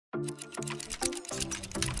Something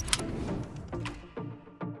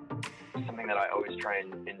that I always try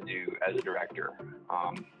and do as a director,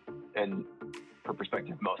 and for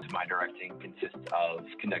perspective, most of my directing consists of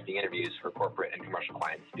conducting interviews for corporate and commercial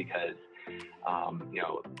clients because,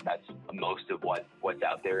 that's most of what's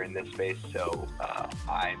out there in this space. So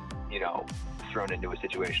I'm, thrown into a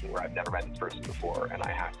situation where I've never met this person before, and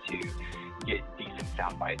I have to get decent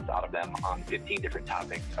sound bites out of them on 15 different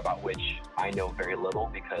topics about which I know very little,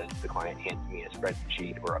 because the client hands me a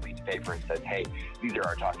spreadsheet or a piece of paper and says, hey, these are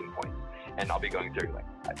our talking points. And I'll be going through like,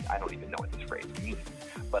 I don't even know what this phrase means,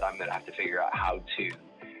 but I'm going to have to figure out how to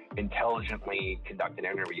intelligently conduct an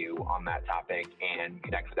interview on that topic and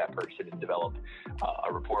connect with that person and develop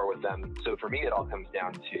a rapport with them. So for me, it all comes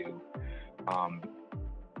down to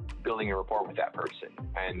building a rapport with that person.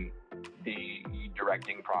 And the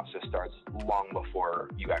directing process starts long before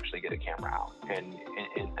you actually get a camera out. And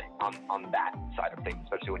on that side of things,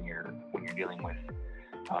 especially when you're dealing with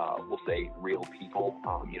we'll say real people,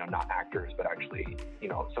 not actors, but actually,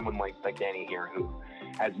 someone like Danny here who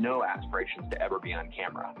has no aspirations to ever be on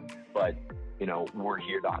camera, but, we're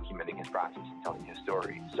here documenting his process and telling his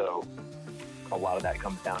story. So a lot of that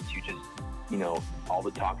comes down to just, all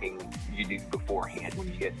the talking you do beforehand when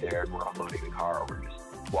you get there and we're unloading the car, or we're just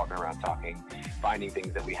walking around talking, finding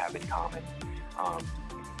things that we have in common,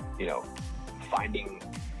 finding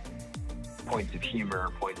points of humor,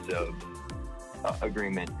 points of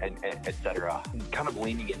agreement, and et cetera, kind of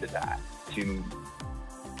leaning into that to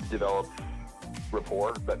develop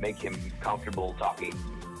rapport, but make him comfortable talking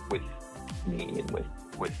with me and with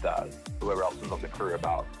whoever else is on the crew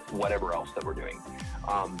about whatever else that we're doing.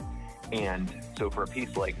 And so for a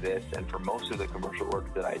piece like this, and for most of the commercial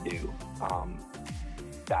work that I do,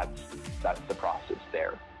 that's the process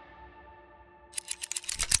there.